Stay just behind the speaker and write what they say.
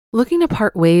Looking to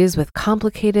part ways with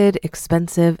complicated,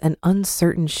 expensive, and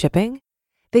uncertain shipping?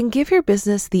 Then give your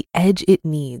business the edge it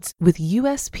needs with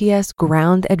USPS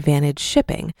Ground Advantage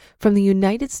shipping from the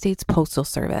United States Postal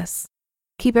Service.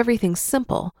 Keep everything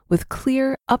simple with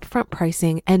clear, upfront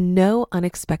pricing and no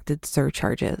unexpected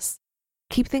surcharges.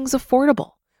 Keep things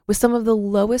affordable with some of the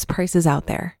lowest prices out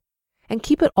there. And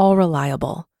keep it all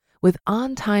reliable with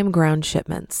on-time ground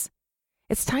shipments.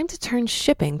 It's time to turn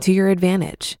shipping to your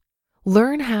advantage.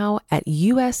 Learn how at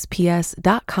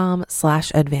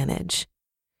USPS.com/advantage.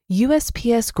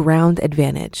 USPS Ground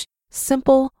Advantage.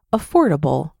 Simple,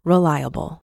 affordable,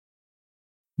 reliable.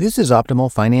 This is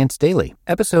Optimal Finance Daily,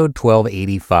 episode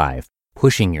 1285,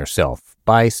 Pushing Yourself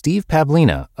by Steve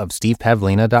Pavlina of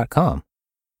stevepavlina.com.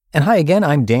 And hi again,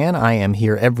 I'm Dan. I am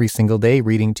here every single day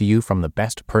reading to you from the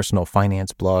best personal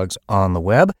finance blogs on the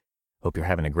web. Hope you're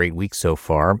having a great week so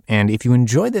far. And if you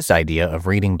enjoy this idea of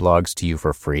reading blogs to you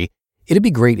for free, it'd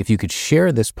be great if you could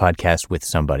share this podcast with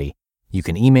somebody. You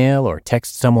can email or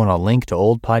text someone a link to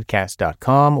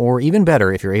oldpodcast.com, or even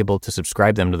better, if you're able to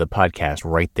subscribe them to the podcast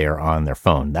right there on their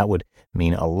phone. That would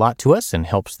mean a lot to us and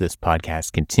helps this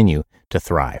podcast continue to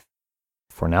thrive.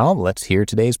 For now, let's hear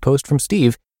today's post from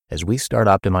Steve as we start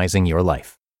optimizing your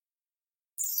life.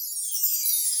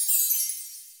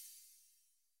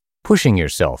 Pushing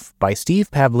Yourself by Steve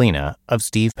Pavlina of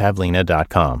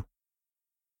stevepavlina.com.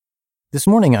 This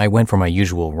morning, I went for my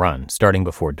usual run, starting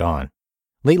before dawn.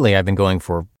 Lately, I've been going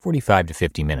for 45 to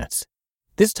 50 minutes.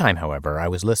 This time, however, I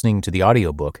was listening to the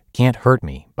audiobook Can't Hurt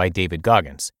Me by David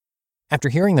Goggins. After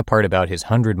hearing the part about his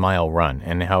 100-mile run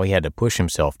and how he had to push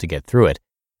himself to get through it,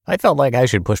 I felt like I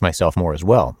should push myself more as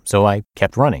well, so I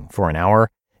kept running for an hour,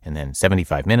 and then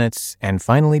 75 minutes, and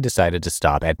finally decided to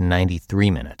stop at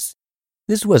 93 minutes.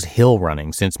 This was hill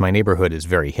running since my neighborhood is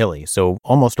very hilly, so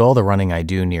almost all the running I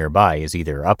do nearby is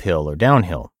either uphill or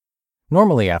downhill.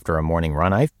 Normally after a morning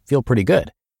run, I feel pretty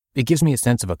good. It gives me a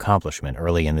sense of accomplishment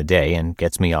early in the day and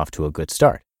gets me off to a good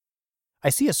start. I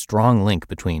see a strong link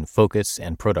between focus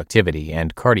and productivity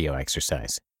and cardio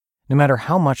exercise. No matter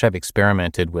how much I've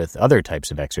experimented with other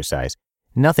types of exercise,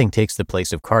 nothing takes the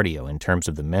place of cardio in terms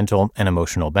of the mental and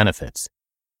emotional benefits.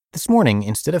 This morning,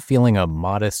 instead of feeling a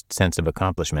modest sense of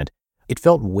accomplishment, it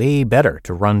felt way better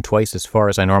to run twice as far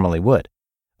as I normally would.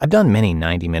 I've done many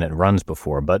 90-minute runs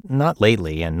before, but not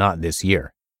lately and not this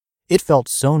year. It felt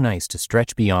so nice to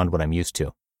stretch beyond what I'm used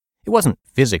to. It wasn't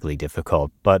physically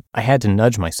difficult, but I had to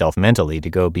nudge myself mentally to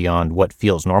go beyond what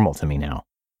feels normal to me now.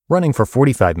 Running for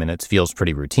 45 minutes feels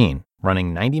pretty routine.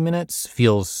 Running 90 minutes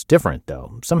feels different,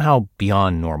 though, somehow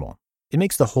beyond normal. It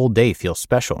makes the whole day feel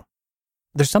special.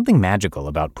 There's something magical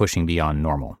about pushing beyond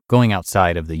normal, going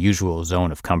outside of the usual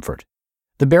zone of comfort.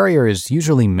 The barrier is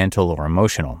usually mental or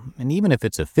emotional, and even if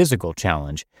it's a physical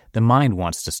challenge, the mind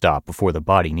wants to stop before the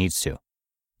body needs to.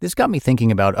 This got me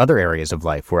thinking about other areas of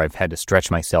life where I've had to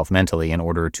stretch myself mentally in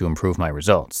order to improve my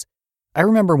results. I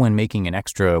remember when making an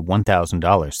extra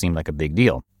 $1,000 seemed like a big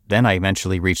deal. Then I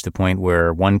eventually reached the point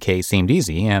where $1,000 seemed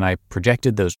easy, and I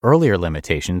projected those earlier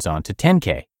limitations onto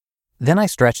 $10,000. Then I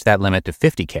stretched that limit to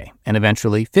 $50,000, and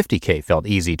eventually $50,000 felt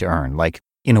easy to earn, like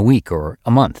in a week or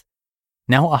a month.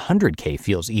 Now $100,000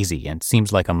 feels easy and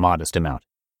seems like a modest amount.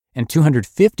 And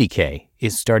 $250,000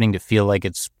 is starting to feel like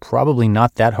it's probably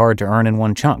not that hard to earn in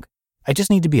one chunk. I just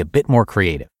need to be a bit more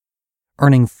creative.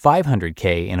 Earning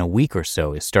 $500,000 in a week or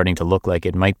so is starting to look like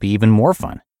it might be even more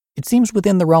fun. It seems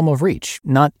within the realm of reach,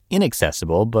 not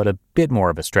inaccessible, but a bit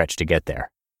more of a stretch to get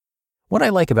there. What I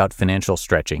like about financial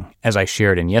stretching, as I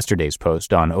shared in yesterday's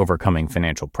post on overcoming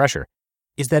financial pressure,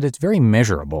 is that it's very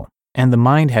measurable, and the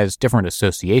mind has different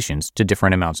associations to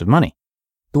different amounts of money.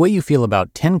 The way you feel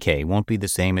about $10,000 won't be the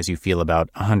same as you feel about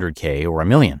 $100,000 or $1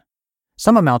 million.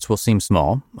 Some amounts will seem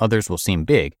small, others will seem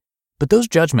big, but those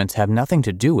judgments have nothing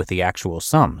to do with the actual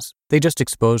sums. They just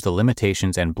expose the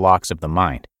limitations and blocks of the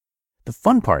mind. The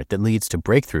fun part that leads to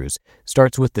breakthroughs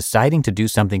starts with deciding to do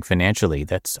something financially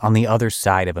that's on the other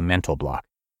side of a mental block.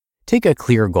 Take a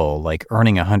clear goal like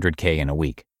earning $100,000 in a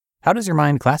week. How does your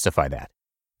mind classify that?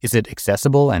 Is it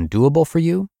accessible and doable for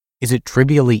you? Is it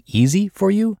trivially easy for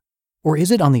you? Or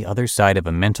is it on the other side of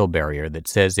a mental barrier that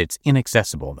says it's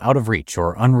inaccessible, out of reach,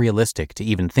 or unrealistic to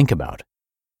even think about?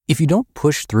 If you don't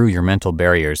push through your mental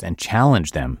barriers and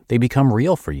challenge them, they become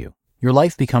real for you. Your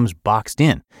life becomes boxed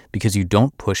in because you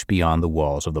don't push beyond the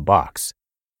walls of the box.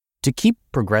 To keep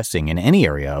progressing in any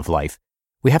area of life,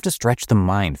 we have to stretch the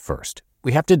mind first.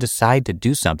 We have to decide to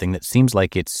do something that seems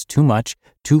like it's too much,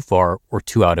 too far, or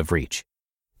too out of reach.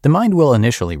 The mind will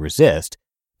initially resist,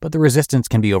 but the resistance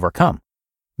can be overcome.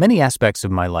 Many aspects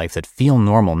of my life that feel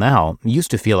normal now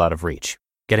used to feel out of reach.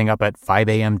 Getting up at 5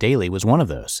 a.m. daily was one of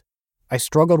those. I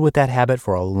struggled with that habit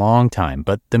for a long time,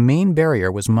 but the main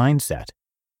barrier was mindset.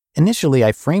 Initially,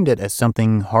 I framed it as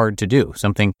something hard to do,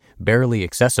 something barely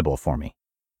accessible for me.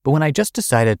 But when I just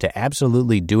decided to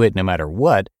absolutely do it no matter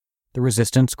what, the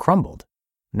resistance crumbled.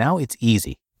 Now it's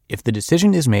easy. If the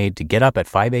decision is made to get up at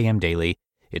 5 a.m. daily,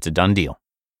 it's a done deal.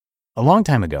 A long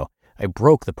time ago, I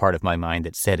broke the part of my mind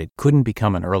that said it couldn't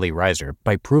become an early riser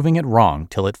by proving it wrong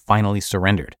till it finally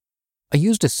surrendered. I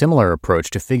used a similar approach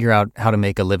to figure out how to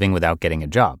make a living without getting a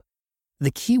job.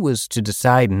 The key was to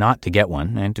decide not to get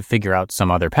one and to figure out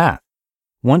some other path.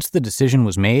 Once the decision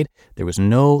was made, there was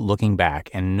no looking back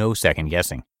and no second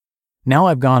guessing. Now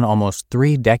I've gone almost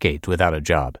 3 decades without a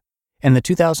job, and the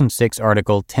 2006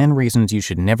 article 10 Reasons You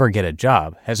Should Never Get a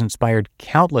Job has inspired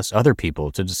countless other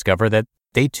people to discover that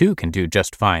they too can do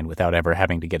just fine without ever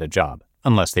having to get a job,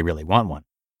 unless they really want one.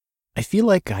 I feel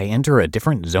like I enter a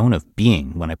different zone of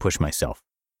being when I push myself.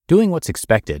 Doing what's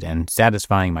expected and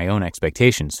satisfying my own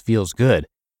expectations feels good,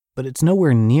 but it's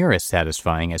nowhere near as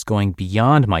satisfying as going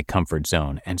beyond my comfort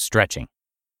zone and stretching.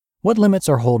 What limits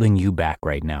are holding you back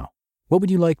right now? What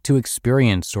would you like to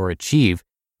experience or achieve,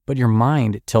 but your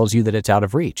mind tells you that it's out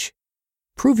of reach?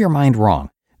 Prove your mind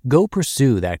wrong. Go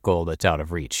pursue that goal that's out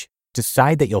of reach.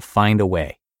 Decide that you'll find a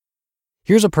way.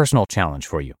 Here's a personal challenge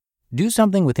for you. Do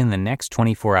something within the next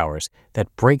 24 hours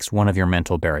that breaks one of your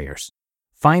mental barriers.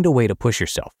 Find a way to push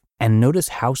yourself and notice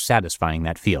how satisfying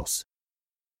that feels.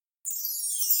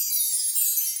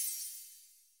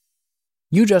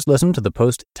 You just listened to the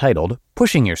post titled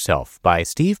Pushing Yourself by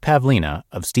Steve Pavlina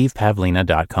of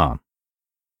stevepavlina.com.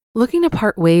 Looking to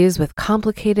part ways with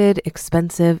complicated,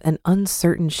 expensive, and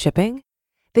uncertain shipping?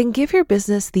 Then give your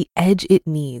business the edge it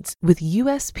needs with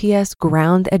USPS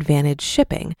Ground Advantage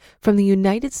shipping from the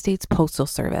United States Postal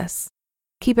Service.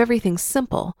 Keep everything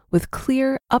simple with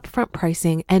clear, upfront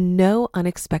pricing and no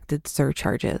unexpected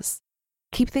surcharges.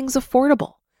 Keep things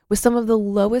affordable with some of the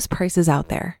lowest prices out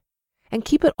there. And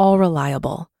keep it all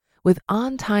reliable with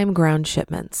on-time ground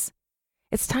shipments.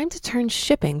 It's time to turn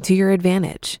shipping to your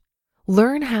advantage.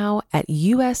 Learn how at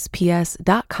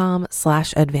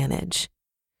USPS.com/advantage.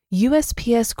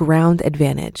 USPS Ground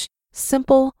Advantage.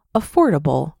 Simple,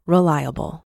 affordable,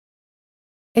 reliable.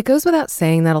 It goes without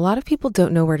saying that a lot of people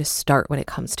don't know where to start when it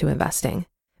comes to investing.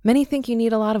 Many think you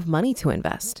need a lot of money to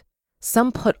invest.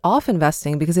 Some put off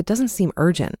investing because it doesn't seem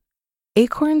urgent.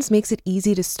 Acorns makes it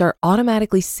easy to start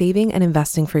automatically saving and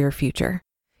investing for your future.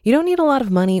 You don't need a lot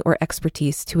of money or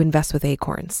expertise to invest with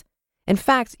Acorns. In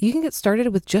fact, you can get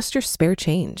started with just your spare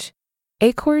change.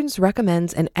 Acorns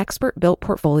recommends an expert-built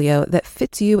portfolio that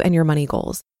fits you and your money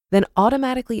goals, then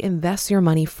automatically invests your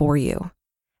money for you.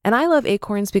 And I love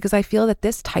Acorns because I feel that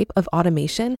this type of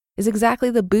automation is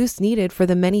exactly the boost needed for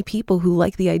the many people who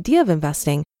like the idea of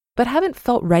investing, but haven't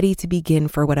felt ready to begin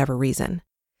for whatever reason.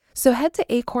 So head to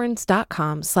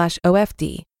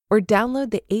acorns.com/OFD or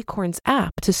download the Acorns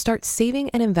app to start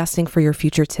saving and investing for your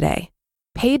future today.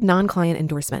 Paid non-client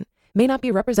endorsement. May not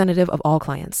be representative of all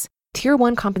clients. Tier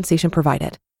 1 compensation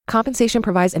provided. Compensation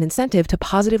provides an incentive to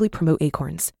positively promote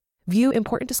Acorns. View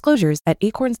important disclosures at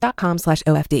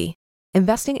acorns.com/OFD.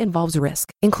 Investing involves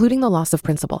risk, including the loss of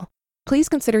principal. Please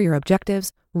consider your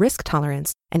objectives, risk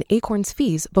tolerance, and Acorns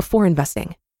fees before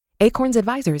investing. Acorns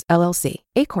Advisors, LLC.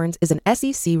 Acorns is an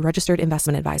SEC-registered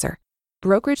investment advisor.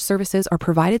 Brokerage services are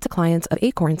provided to clients of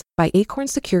Acorns by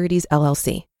Acorns Securities,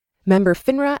 LLC. Member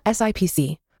FINRA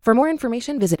SIPC. For more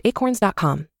information, visit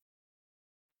acorns.com.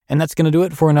 And that's going to do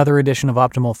it for another edition of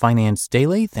Optimal Finance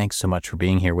Daily. Thanks so much for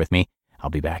being here with me. I'll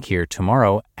be back here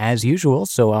tomorrow as usual,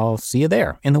 so I'll see you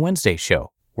there in the Wednesday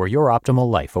show, where your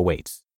optimal life awaits.